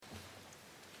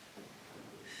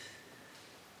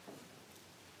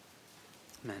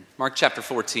Amen. Mark chapter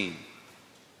 14.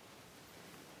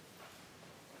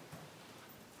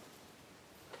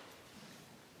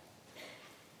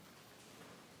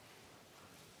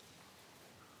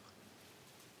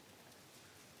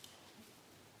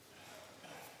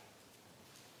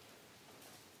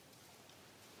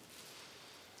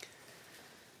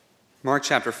 Mark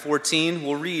chapter 14,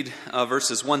 we'll read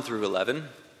verses 1 through 11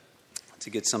 to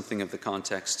get something of the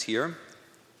context here.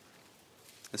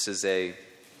 This is a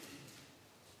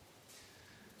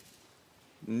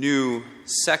new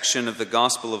section of the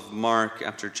Gospel of Mark.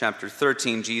 After chapter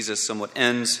 13, Jesus somewhat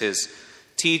ends his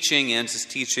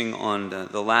teaching on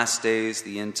the last days,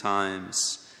 the end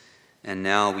times. And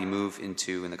now we move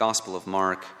into, in the Gospel of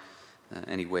Mark,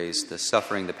 anyways, the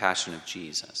suffering, the passion of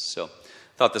Jesus. So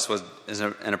I thought this was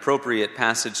an appropriate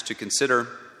passage to consider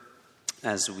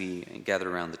as we gather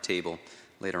around the table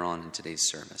later on in today's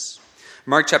service.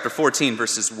 Mark chapter 14,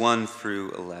 verses 1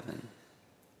 through 11.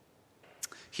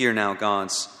 Hear now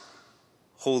God's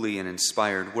holy and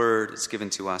inspired word is given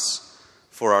to us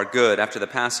for our good. After the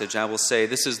passage, I will say,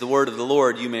 "This is the word of the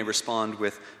Lord." You may respond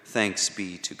with, "Thanks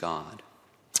be to God."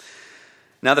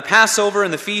 Now the Passover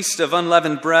and the Feast of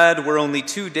Unleavened Bread were only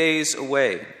 2 days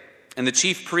away, and the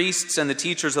chief priests and the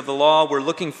teachers of the law were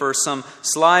looking for some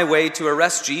sly way to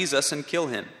arrest Jesus and kill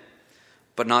him.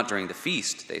 But not during the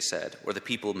feast, they said, or the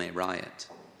people may riot.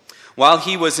 While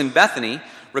he was in Bethany,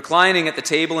 reclining at the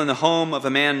table in the home of a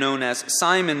man known as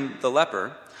Simon the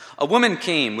leper, a woman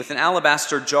came with an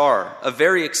alabaster jar of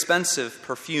very expensive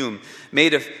perfume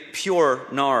made of pure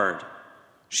nard.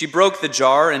 She broke the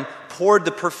jar and poured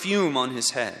the perfume on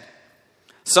his head.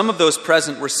 Some of those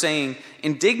present were saying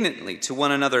indignantly to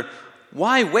one another,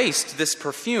 "Why waste this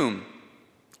perfume?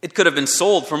 It could have been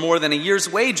sold for more than a year's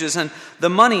wages and the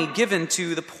money given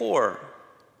to the poor."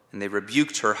 And they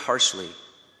rebuked her harshly.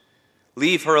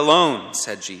 "Leave her alone,"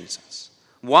 said Jesus.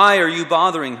 "Why are you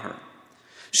bothering her?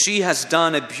 She has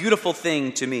done a beautiful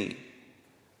thing to me.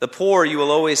 The poor you will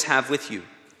always have with you,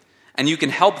 and you can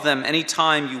help them any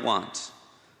time you want,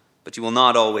 but you will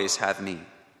not always have me.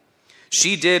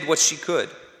 She did what she could.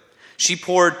 She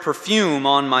poured perfume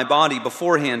on my body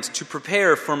beforehand to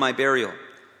prepare for my burial.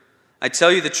 I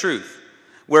tell you the truth,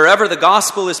 wherever the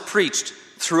gospel is preached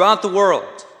throughout the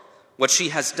world, what she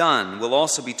has done will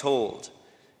also be told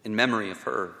in memory of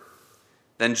her."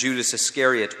 Then Judas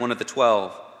Iscariot, one of the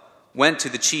 12, went to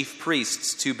the chief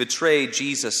priests to betray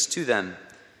Jesus to them.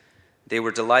 They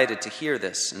were delighted to hear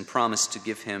this and promised to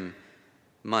give him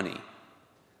money.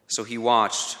 So he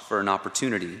watched for an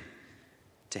opportunity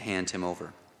to hand him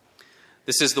over.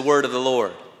 This is the word of the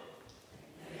Lord.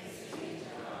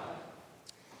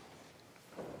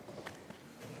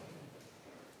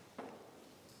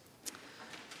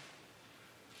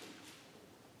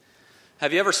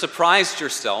 Have you ever surprised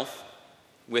yourself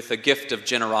with a gift of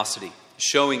generosity, a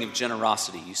showing of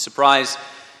generosity? You surprise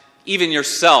even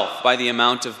yourself by the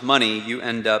amount of money you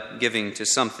end up giving to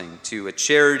something, to a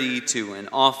charity, to an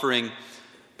offering,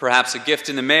 perhaps a gift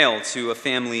in the mail to a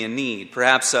family in need,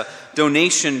 perhaps a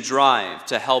donation drive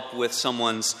to help with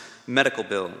someone's medical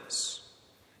bills.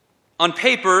 On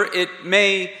paper, it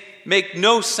may make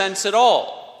no sense at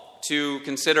all to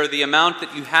consider the amount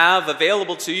that you have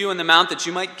available to you and the amount that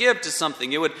you might give to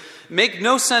something. It would make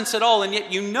no sense at all, and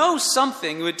yet you know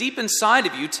something deep inside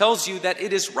of you tells you that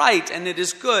it is right and it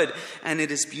is good and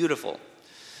it is beautiful.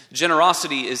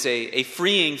 Generosity is a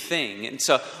freeing thing. It's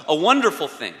a wonderful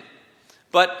thing.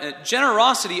 But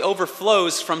generosity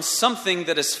overflows from something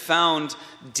that is found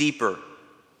deeper.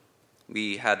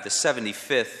 We had the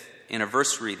 75th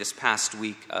anniversary this past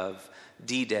week of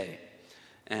D-Day.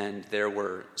 And there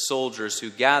were soldiers who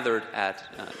gathered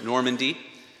at Normandy,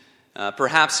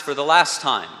 perhaps for the last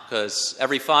time, because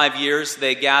every 5 years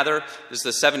they gather. This is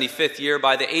the 75th year.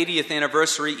 By the 80th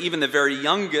anniversary, even the very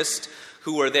youngest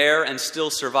who are there and still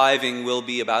surviving will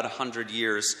be about 100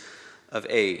 years of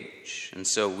age. And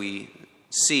so we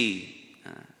see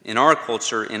in our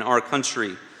culture, in our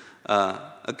country,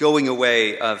 a going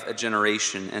away of a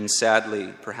generation. And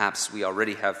sadly, perhaps we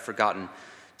already have forgotten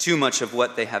too much of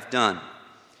what they have done.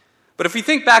 But if we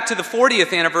think back to the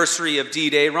 40th anniversary of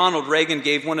D-Day, Ronald Reagan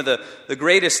gave one of the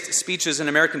greatest speeches an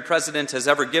American president has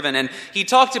ever given. And he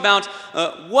talked about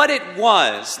what it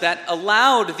was that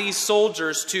allowed these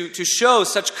soldiers to show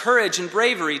such courage and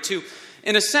bravery, to,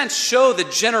 in a sense, show the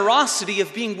generosity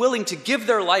of being willing to give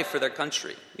their life for their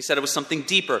country. He said it was something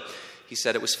deeper. He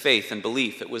said it was faith and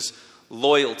belief. It was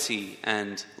loyalty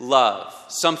and love.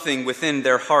 Something within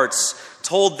their hearts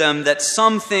told them that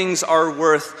some things are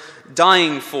worth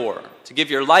dying for. To give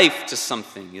your life to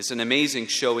something is an amazing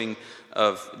showing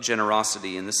of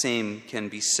generosity, and the same can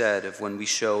be said of when we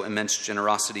show immense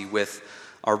generosity with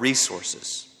our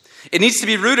resources. It needs to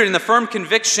be rooted in the firm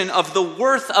conviction of the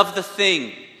worth of the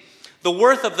thing, the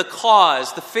worth of the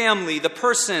cause, the family, the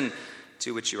person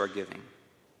to which you are giving.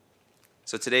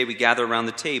 So today we gather around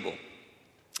the table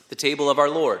of our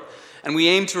Lord, and we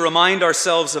aim to remind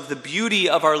ourselves of the beauty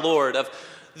of our Lord, of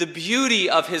the beauty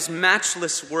of his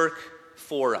matchless work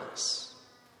for us,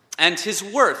 and his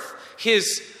worth,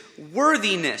 his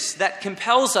worthiness that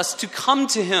compels us to come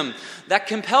to him, that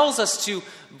compels us to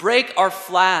break our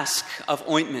flask of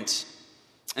ointment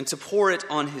and to pour it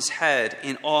on his head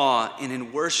in awe and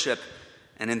in worship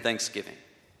and in thanksgiving.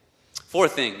 4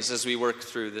 things as we work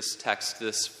through this text.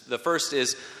 The first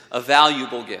is a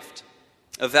valuable gift.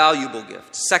 A valuable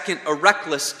gift. Second, a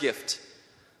reckless gift.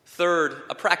 Third,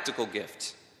 a practical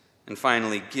gift. And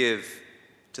finally, give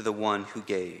to the one who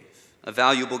gave. A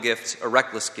valuable gift, a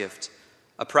reckless gift,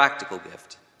 a practical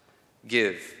gift.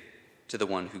 Give to the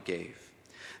one who gave.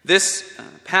 This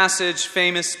passage,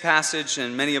 famous passage,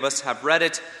 and many of us have read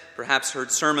it, perhaps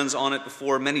heard sermons on it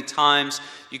before many times.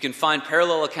 You can find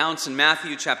parallel accounts in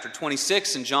Matthew chapter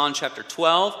 26 and John chapter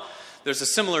 12. There's a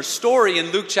similar story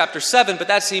in Luke chapter 7, but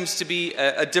that seems to be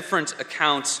a different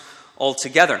account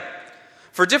altogether.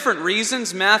 For different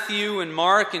reasons, Matthew and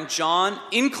Mark and John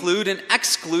include and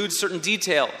exclude certain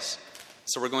details.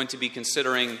 So we're going to be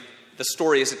considering the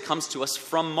story as it comes to us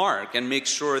from Mark and make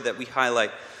sure that we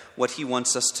highlight what he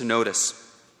wants us to notice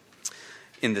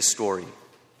in this story.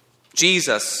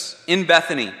 Jesus, in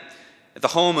Bethany, at the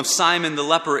home of Simon the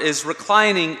leper, is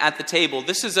reclining at the table.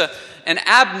 This is an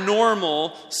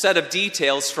abnormal set of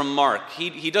details from Mark.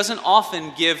 He doesn't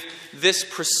often give this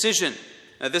precision,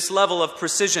 this level of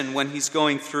precision when he's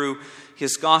going through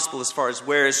his gospel as far as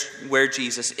where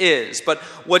Jesus is. But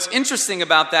what's interesting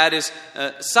about that is,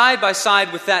 side by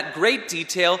side with that great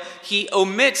detail, he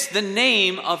omits the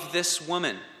name of this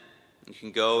woman. You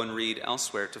can go and read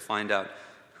elsewhere to find out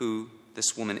who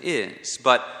this woman is.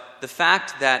 But the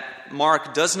fact that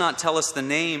Mark does not tell us the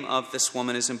name of this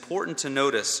woman is important to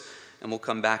notice, and we'll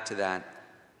come back to that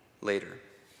later.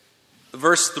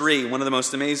 Verse 3, one of the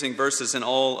most amazing verses in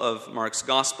all of Mark's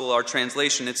gospel, our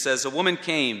translation, it says, "A woman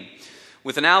came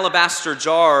with an alabaster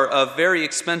jar of very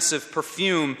expensive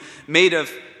perfume made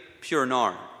of pure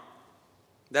nard."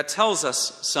 That tells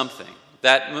us something,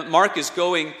 that Mark is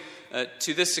going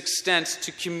to this extent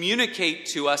to communicate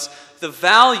to us the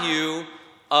value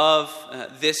of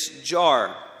this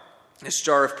jar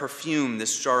of perfume,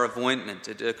 this jar of ointment.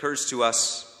 It occurs to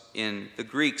us in the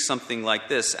Greek something like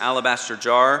this: alabaster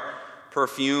jar,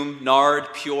 perfume,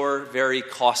 nard, pure, very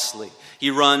costly. He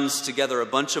runs together a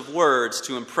bunch of words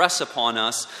to impress upon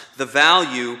us the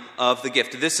value of the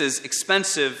gift. This is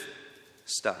expensive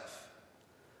stuff.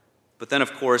 But then,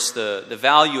 of course, the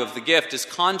value of the gift is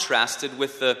contrasted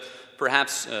with the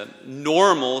perhaps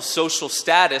normal social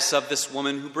status of this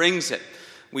woman who brings it.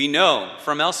 We know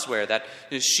from elsewhere that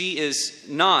she is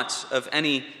not of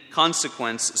any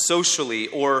consequence socially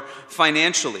or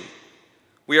financially.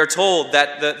 We are told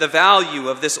that the value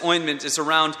of this ointment is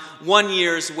around 1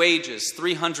 year's wages,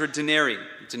 300 denarii.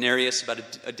 Denarius, about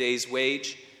a day's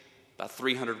wage, about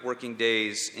 300 working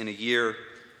days in a year.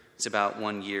 It's about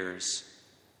 1 year's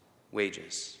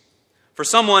wages. For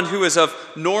someone who is of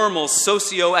normal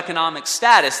socioeconomic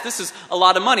status, this is a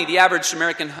lot of money. The average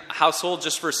American household,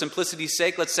 just for simplicity's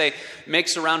sake, let's say,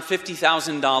 makes around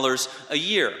 $50,000 a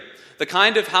year. The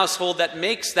kind of household that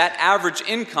makes that average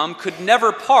income could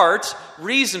never part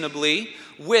reasonably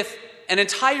with an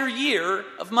entire year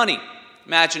of money.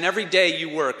 Imagine every day you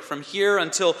work from here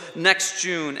until next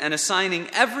June and assigning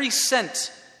every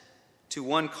cent to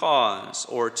one cause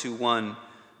or to one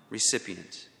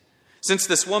recipient. Since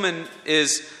this woman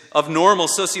is of normal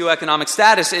socioeconomic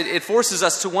status, it forces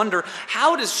us to wonder,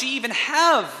 how does she even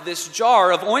have this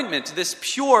jar of ointment, this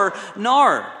pure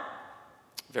nard?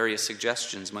 Various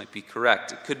suggestions might be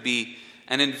correct. It could be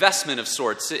an investment of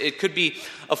sorts. It could be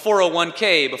a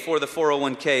 401k before the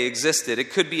 401k existed.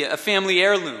 It could be a family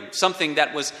heirloom, something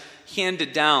that was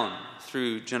handed down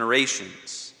through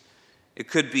generations. It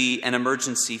could be an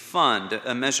emergency fund,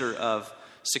 a measure of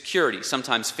security.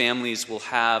 Sometimes families will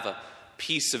have a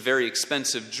piece of very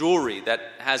expensive jewelry that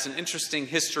has an interesting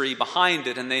history behind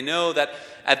it, and they know that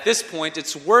at this point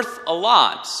it's worth a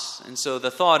lot. And so the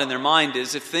thought in their mind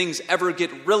is, if things ever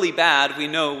get really bad, we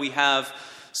know we have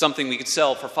something we could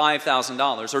sell for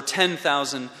 $5,000 or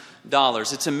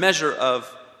 $10,000. It's a measure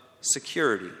of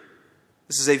security.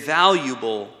 This is a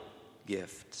valuable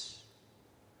gift.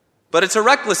 But it's a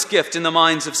reckless gift in the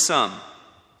minds of some.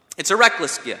 It's a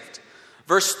reckless gift.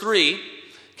 Verse 3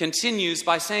 continues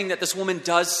by saying that this woman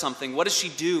does something. What does she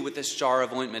do with this jar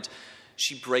of ointment?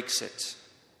 She breaks it.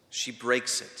 She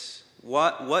breaks it.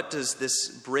 What does this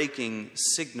breaking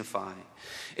signify?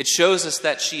 It shows us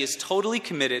that she is totally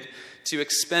committed to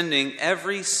expending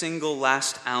every single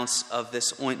last ounce of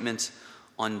this ointment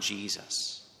on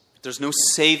Jesus. There's no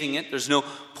saving it. There's no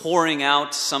pouring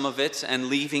out some of it and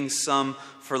leaving some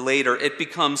for later. It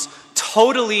becomes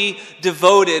totally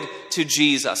devoted to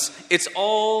Jesus. It's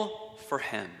all for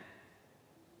him.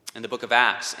 In the book of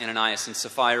Acts, Ananias and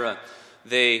Sapphira,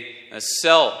 they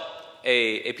sell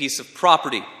a piece of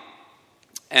property.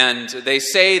 And they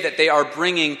say that they are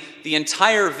bringing the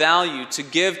entire value to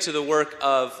give to the work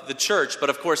of the church. But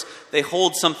of course, they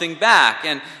hold something back.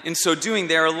 And in so doing,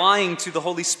 they are lying to the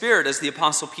Holy Spirit, as the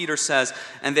Apostle Peter says.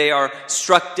 And they are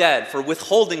struck dead for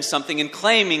withholding something and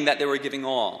claiming that they were giving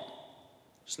all.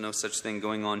 There's no such thing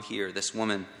going on here. This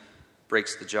woman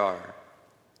breaks the jar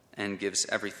and gives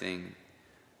everything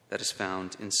that is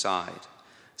found inside.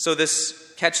 So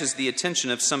this catches the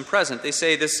attention of some present. They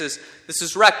say this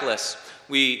is reckless.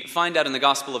 We find out in the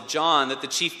Gospel of John that the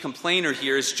chief complainer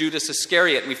here is Judas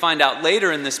Iscariot. We find out later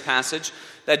in this passage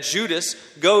that Judas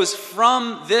goes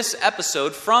from this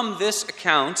episode, from this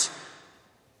account,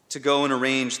 to go and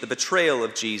arrange the betrayal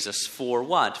of Jesus. For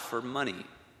what? For money.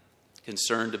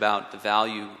 Concerned about the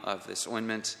value of this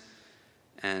ointment,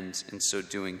 and in so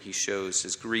doing he shows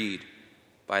his greed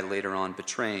by later on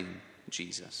betraying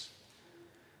Jesus.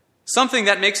 Something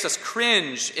that makes us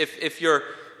cringe if you're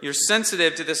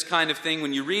sensitive to this kind of thing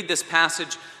when you read this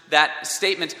passage, that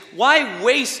statement, why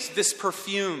waste this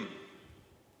perfume?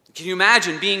 Can you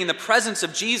imagine being in the presence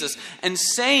of Jesus and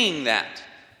saying that?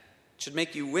 It should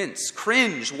make you wince,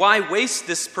 cringe. Why waste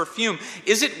this perfume?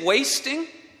 Is it wasting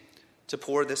to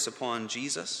pour this upon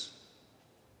Jesus?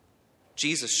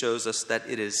 Jesus shows us that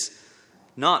it is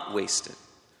not wasted.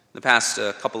 In the past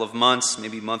couple of months,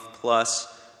 maybe month plus,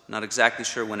 not exactly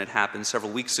sure when it happened,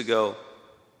 several weeks ago,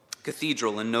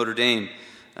 cathedral in Notre Dame,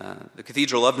 the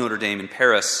Cathedral of Notre Dame in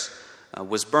Paris,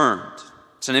 was burned.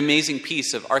 It's an amazing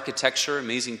piece of architecture,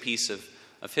 amazing piece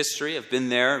of history. I've been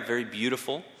there, very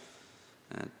beautiful.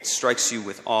 It strikes you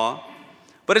with awe.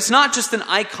 But it's not just an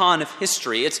icon of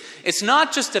history. It's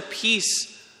not just a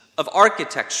piece of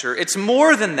architecture. It's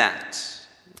more than that.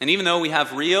 And even though we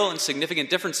have real and significant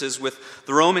differences with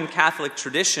the Roman Catholic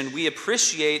tradition, we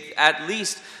appreciate at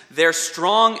least their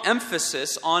strong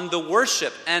emphasis on the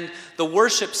worship and the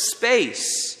worship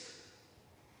space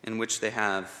in which they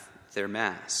have their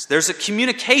Mass. There's a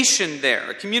communication there,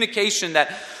 a communication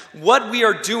that what we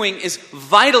are doing is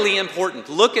vitally important.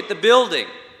 Look at the building.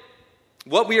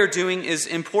 What we are doing is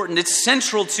important. It's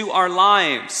central to our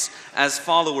lives as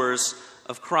followers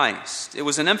of Christ. It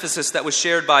was an emphasis that was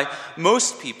shared by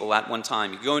most people at one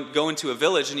time. You go into a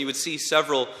village and you would see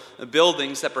several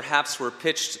buildings that perhaps were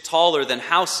pitched taller than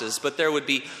houses, but there would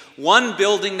be one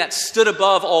building that stood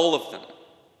above all of them.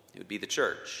 It would be the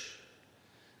church.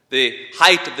 The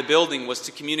height of the building was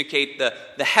to communicate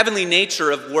the heavenly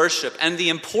nature of worship and the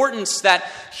importance that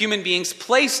human beings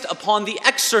placed upon the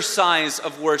exercise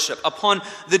of worship, upon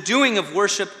the doing of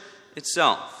worship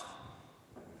itself.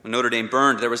 When Notre Dame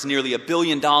burned, there was nearly $1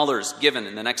 billion given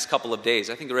in the next couple of days.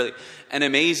 I think really an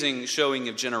amazing showing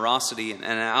of generosity and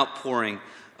an outpouring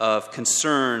of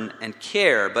concern and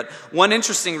care. But one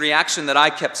interesting reaction that I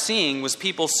kept seeing was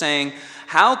people saying,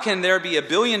 how can there be $1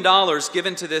 billion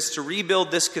given to this to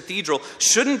rebuild this cathedral?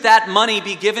 Shouldn't that money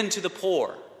be given to the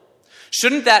poor?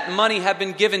 Shouldn't that money have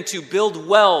been given to build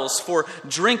wells for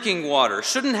drinking water?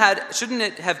 Shouldn't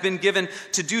it have been given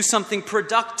to do something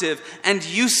productive and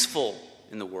useful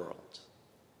in the world?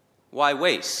 Why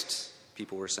waste,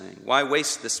 people were saying. Why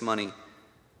waste this money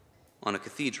on a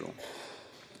cathedral?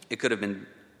 It could have been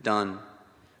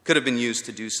used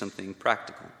to do something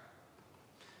practical.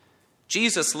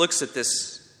 Jesus looks at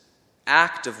this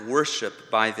act of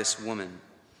worship by this woman,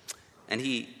 and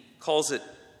he calls it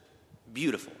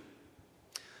beautiful.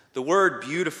 The word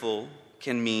beautiful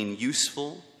can mean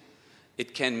useful.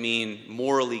 It can mean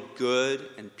morally good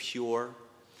and pure.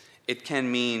 It can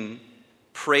mean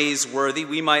praiseworthy.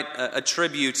 We might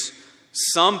attribute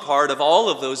some part of all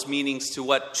of those meanings to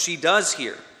what she does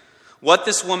here. What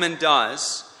this woman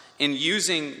does in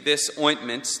using this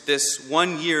ointment, this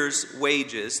 1 year's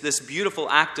wages, this beautiful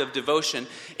act of devotion,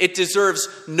 it deserves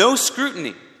no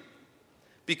scrutiny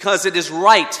because it is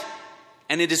right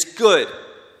and it is good.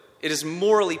 It is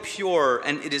morally pure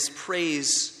and it is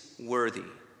praiseworthy.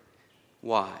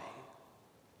 Why?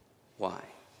 Why?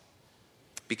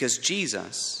 Because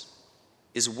Jesus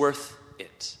is worth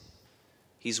it.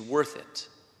 He's worth it.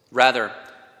 Rather,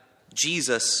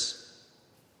 Jesus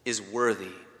is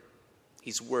worthy.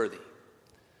 He's worthy.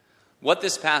 What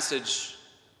this passage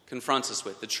confronts us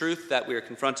with, the truth that we are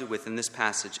confronted with in this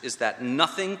passage, is that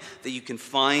nothing that you can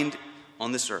find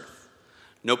on this earth,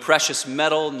 no precious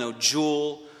metal, no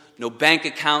jewel, no bank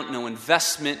account, no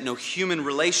investment, no human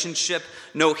relationship,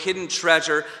 no hidden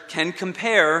treasure can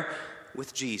compare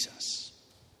with Jesus.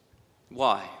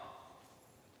 Why?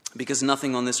 Because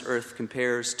nothing on this earth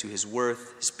compares to his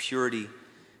worth, his purity,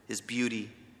 his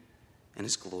beauty, and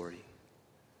his glory.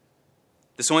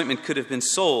 This ointment could have been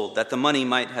sold, that the money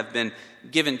might have been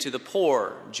given to the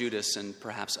poor, Judas and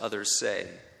perhaps others say.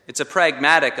 It's a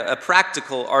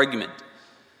practical argument.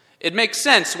 It makes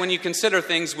sense when you consider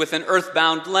things with an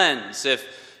earthbound lens.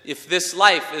 If this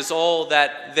life is all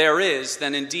that there is,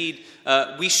 then indeed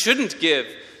we shouldn't give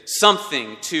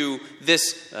something to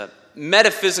this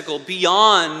metaphysical,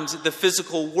 beyond the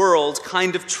physical world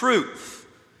kind of truth.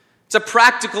 It's a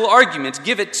practical argument.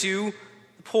 Give it to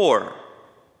the poor.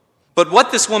 But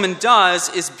what this woman does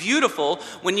is beautiful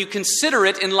when you consider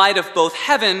it in light of both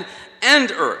heaven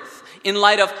and earth, in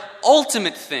light of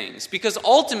ultimate things, because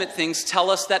ultimate things tell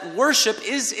us that worship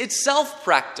is itself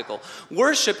practical.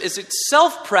 Worship is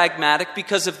itself pragmatic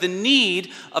because of the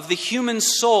need of the human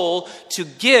soul to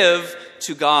give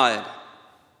to God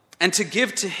and to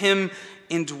give to him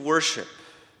in worship.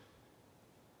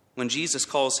 When Jesus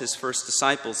calls his first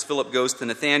disciples, Philip goes to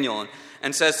Nathanael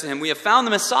and says to him, "We have found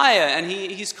the Messiah, and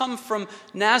he's come from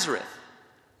Nazareth."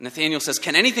 Nathanael says,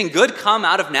 "Can anything good come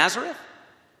out of Nazareth?"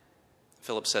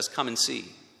 Philip says, "Come and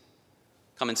see."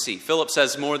 Come and see. Philip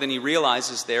says more than he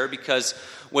realizes there, because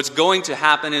what's going to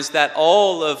happen is that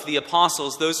all of the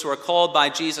apostles, those who are called by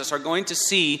Jesus, are going to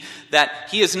see that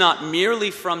he is not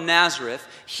merely from Nazareth,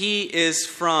 he is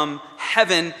from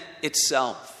heaven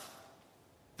itself.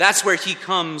 That's where he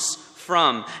comes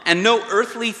from. And no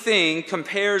earthly thing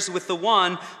compares with the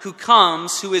one who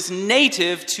comes, who is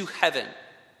native to heaven.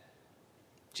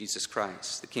 Jesus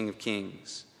Christ, the King of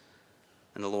Kings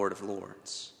and the Lord of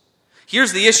Lords.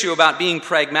 Here's the issue about being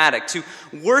pragmatic. To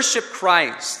worship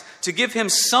Christ, to give him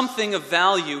something of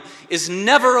value, is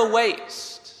never a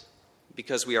waste,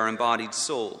 because we are embodied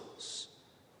souls,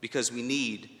 because we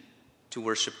need to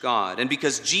worship God, and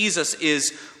because Jesus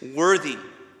is worthy.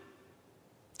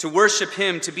 To worship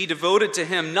him, to be devoted to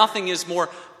him, nothing is more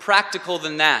practical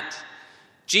than that.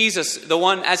 Jesus, the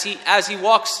one, as he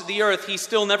walks the earth, he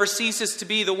still never ceases to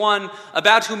be the one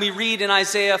about whom we read in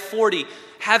Isaiah 40.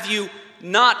 Have you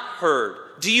not heard?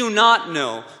 Do you not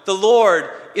know? The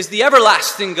Lord is the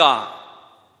everlasting God.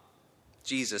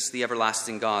 Jesus, the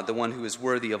everlasting God, the one who is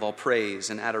worthy of all praise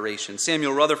and adoration.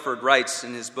 Samuel Rutherford writes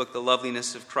in his book, The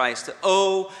Loveliness of Christ,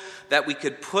 "Oh, that we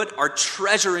could put our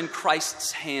treasure in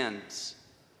Christ's hands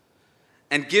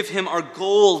and give him our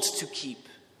gold to keep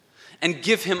and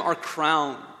give him our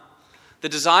crown. The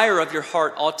desire of your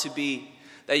heart ought to be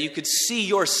that you could see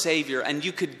your Savior and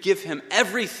you could give him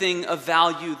everything of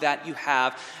value that you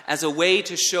have as a way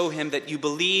to show him that you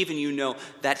believe and you know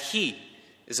that he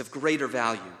is of greater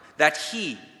value, that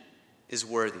he is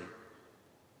worthy."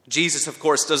 Jesus, of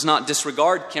course, does not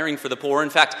disregard caring for the poor. In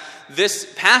fact, this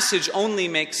passage only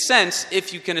makes sense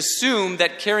if you can assume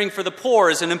that caring for the poor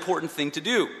is an important thing to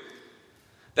do,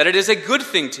 that it is a good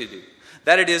thing to do,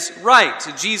 that it is right.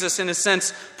 Jesus, in a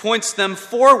sense, points them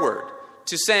forward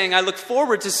to saying, "I look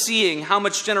forward to seeing how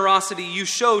much generosity you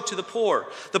show to the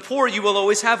poor. The poor you will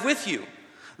always have with you.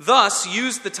 Thus,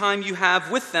 use the time you have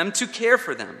with them to care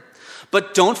for them.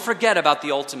 But don't forget about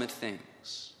the ultimate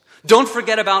things. Don't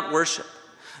forget about worship.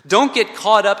 Don't get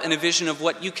caught up in a vision of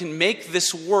what you can make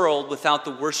this world without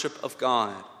the worship of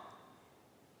God.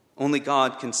 Only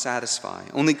God can satisfy.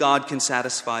 Only God can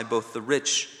satisfy both the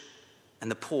rich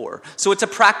and the poor." So it's a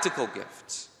practical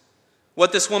gift.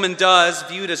 What this woman does,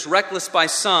 viewed as reckless by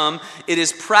some, it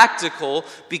is practical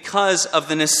because of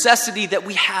the necessity that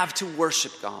we have to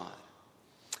worship God,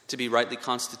 to be rightly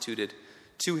constituted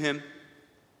to him,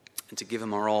 and to give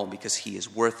him our all because he is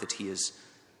worth it, he is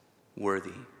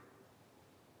worthy.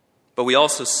 But we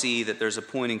also see that there's a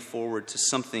pointing forward to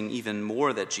something even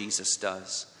more that Jesus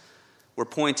does. We're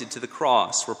pointed to the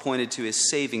cross, we're pointed to his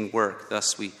saving work.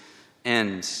 Thus we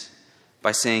end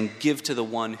by saying, "Give to the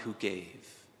one who gave."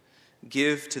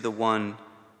 Give to the one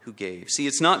who gave. See,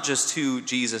 it's not just who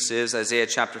Jesus is. Isaiah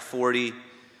chapter 40,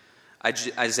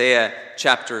 Isaiah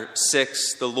chapter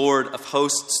 6, the Lord of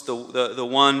hosts, the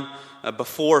one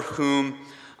before whom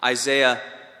Isaiah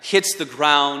hits the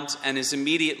ground and is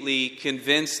immediately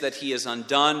convinced that he is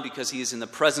undone because he is in the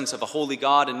presence of a holy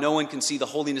God and no one can see the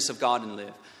holiness of God and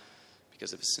live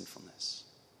because of his sinfulness.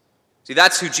 See,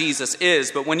 that's who Jesus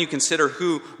is, but when you consider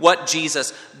what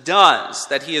Jesus does,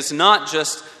 that he is not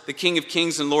just the King of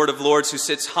Kings and Lord of Lords who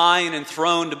sits high and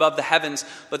enthroned above the heavens,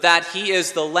 but that he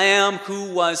is the Lamb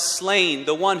who was slain,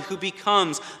 the one who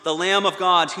becomes the Lamb of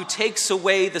God, who takes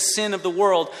away the sin of the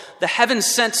world, the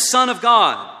heaven-sent Son of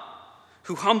God,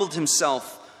 who humbled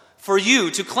himself for you,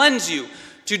 to cleanse you,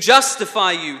 to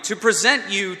justify you, to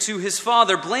present you to his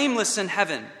Father, blameless in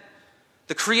heaven.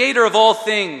 The creator of all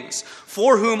things,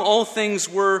 for whom all things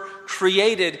were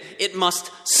created. It must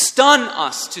stun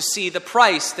us to see the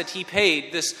price that he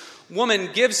paid. This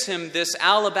woman gives him this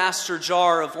alabaster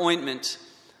jar of ointment,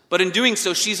 but in doing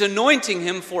so, she's anointing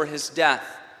him for his death,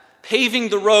 paving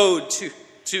the road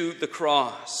to the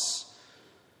cross.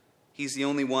 He's the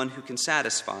only one who can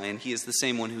satisfy, and he is the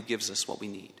same one who gives us what we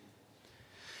need.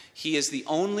 He is the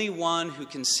only one who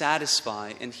can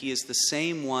satisfy, and he is the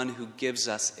same one who gives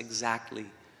us exactly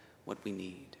what we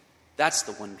need. That's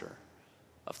the wonder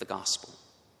of the gospel.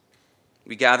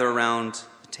 We gather around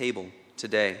the table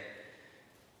today.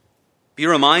 Be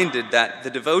reminded that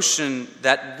the devotion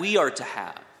that we are to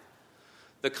have,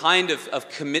 the kind of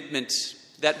commitment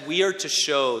that we are to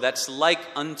show that's like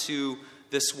unto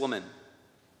this woman,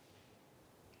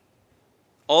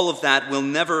 all of that will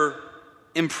never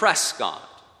impress God.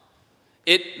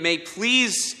 It may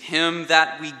please him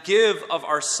that we give of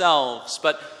ourselves,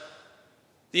 but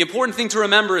the important thing to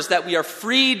remember is that we are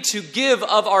freed to give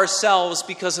of ourselves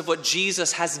because of what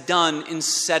Jesus has done in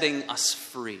setting us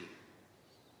free,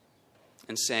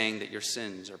 and saying that your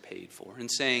sins are paid for, and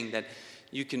saying that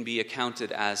you can be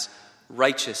accounted as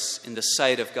righteous in the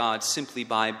sight of God simply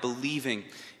by believing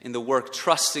in the work,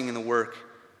 trusting in the work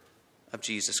of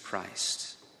Jesus Christ.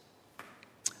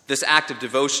 This act of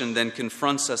devotion then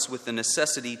confronts us with the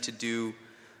necessity to do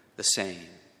the same.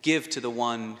 Give to the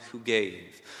one who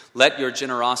gave. Let your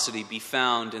generosity be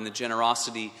found in the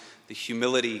generosity, the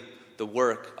humility, the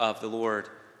work of the Lord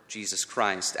Jesus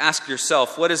Christ. Ask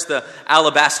yourself, what is the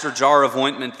alabaster jar of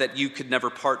ointment that you could never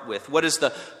part with? What is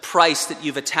the price that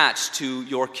you've attached to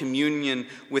your communion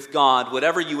with God?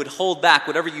 Whatever you would hold back,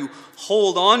 whatever you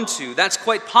hold on to, that's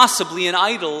quite possibly an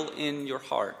idol in your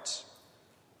heart.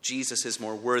 Jesus is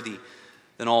more worthy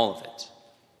than all of it.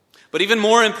 But even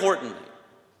more importantly,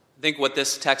 I think what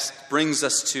this text brings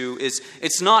us to is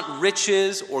it's not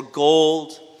riches or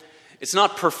gold, it's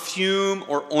not perfume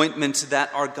or ointment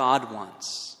that our God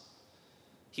wants.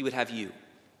 He would have you.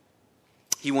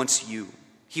 He wants you.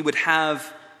 He would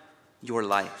have your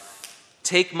life.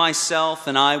 Take myself,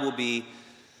 and I will be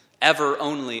ever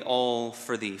only all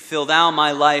for thee. Fill thou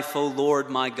my life, O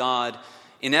Lord my God,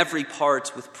 in every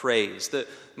part with praise. The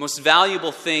most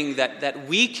valuable thing that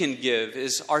we can give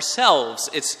is ourselves.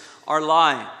 It's our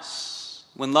lives.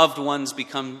 When loved ones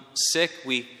become sick,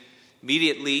 we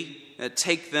immediately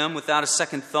take them without a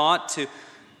second thought to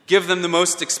give them the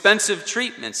most expensive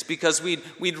treatments, because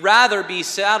we'd rather be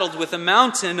saddled with a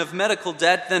mountain of medical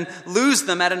debt than lose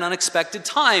them at an unexpected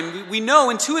time. We know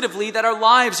intuitively that our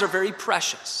lives are very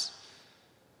precious,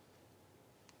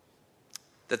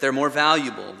 that they're more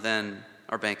valuable than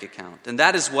our bank account. And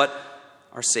that is what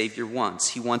our Savior wants.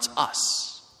 He wants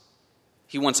us.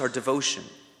 He wants our devotion,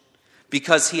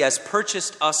 because he has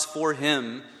purchased us for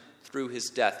him through his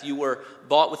death. You were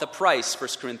bought with a price, 1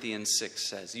 Corinthians 6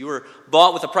 says. You were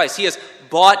bought with a price. He has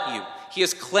bought you. He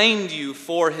has claimed you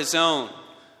for his own.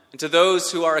 And to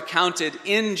those who are accounted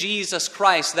in Jesus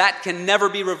Christ, that can never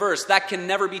be reversed. That can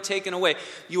never be taken away.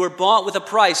 You were bought with a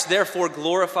price. Therefore,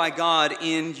 glorify God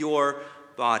in your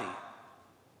body.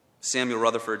 Samuel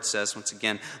Rutherford says once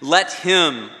again, let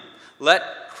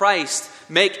Christ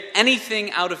make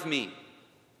anything out of me,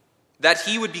 that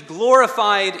he would be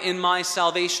glorified in my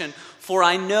salvation, for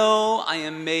I know I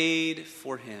am made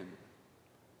for him.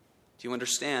 Do you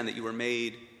understand that you were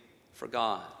made for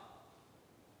God?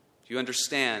 Do you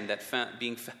understand that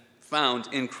being found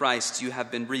in Christ, you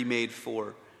have been remade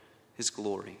for his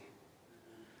glory?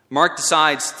 Mark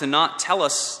decides to not tell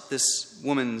us this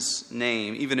woman's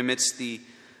name, even amidst the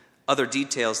other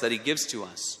details that he gives to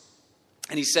us.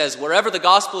 And he says, wherever the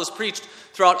gospel is preached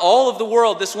throughout all of the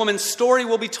world, this woman's story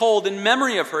will be told in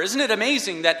memory of her. Isn't it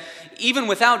amazing that even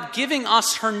without giving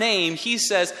us her name, he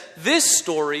says this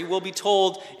story will be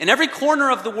told in every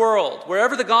corner of the world,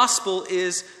 wherever the gospel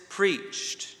is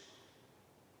preached.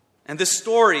 And this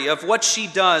story of what she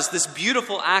does, this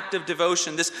beautiful act of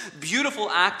devotion, this beautiful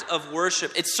act of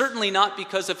worship, it's certainly not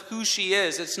because of who she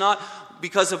is. It's not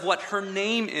because of what her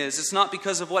name is. It's not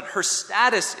because of what her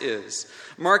status is.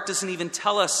 Mark doesn't even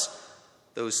tell us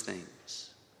those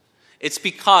things. It's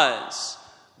because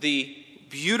the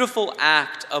beautiful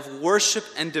act of worship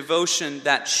and devotion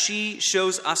that she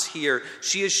shows us here,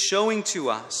 she is showing to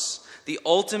us the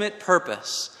ultimate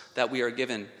purpose that we are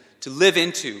given to live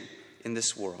into in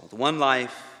this world. One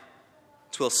life,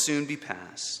 'twill soon be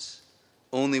past.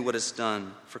 Only what is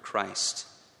done for Christ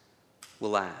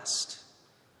will last.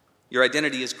 Your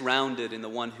identity is grounded in the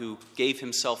one who gave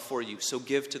himself for you, so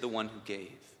give to the one who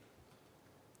gave.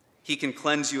 He can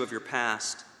cleanse you of your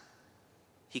past.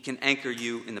 He can anchor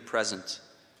you in the present.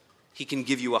 He can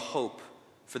give you a hope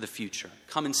for the future.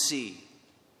 Come and see.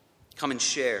 Come and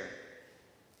share.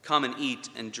 Come and eat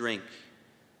and drink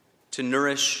to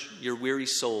nourish your weary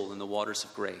soul in the waters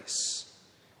of grace,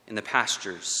 in the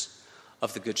pastures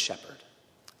of the Good Shepherd.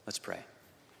 Let's pray.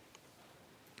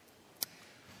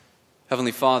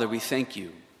 Heavenly Father, we thank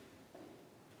you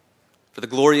for the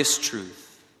glorious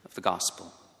truth of the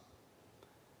gospel.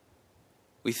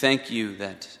 We thank you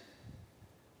that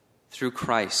through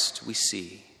Christ we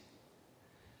see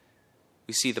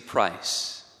the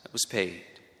price that was paid.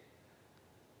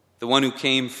 The one who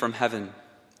came from heaven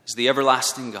as the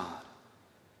everlasting God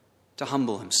to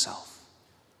humble himself.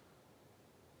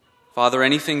 Father,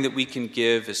 anything that we can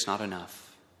give is not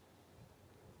enough.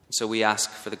 And so we ask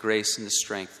for the grace and the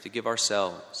strength to give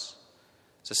ourselves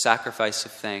as a sacrifice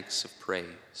of thanks, of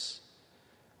praise.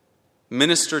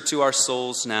 Minister to our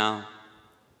souls now,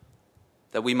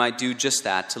 that we might do just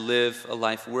that, to live a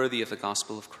life worthy of the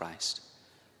gospel of Christ.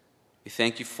 We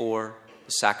thank you for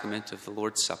the sacrament of the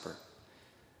Lord's Supper.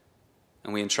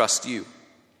 And we entrust you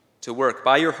to work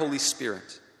by your Holy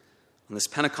Spirit on this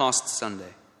Pentecost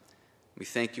Sunday. We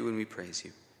thank you and we praise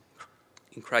you.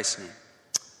 In Christ's name,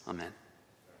 amen.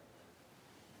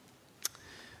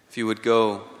 If you would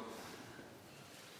go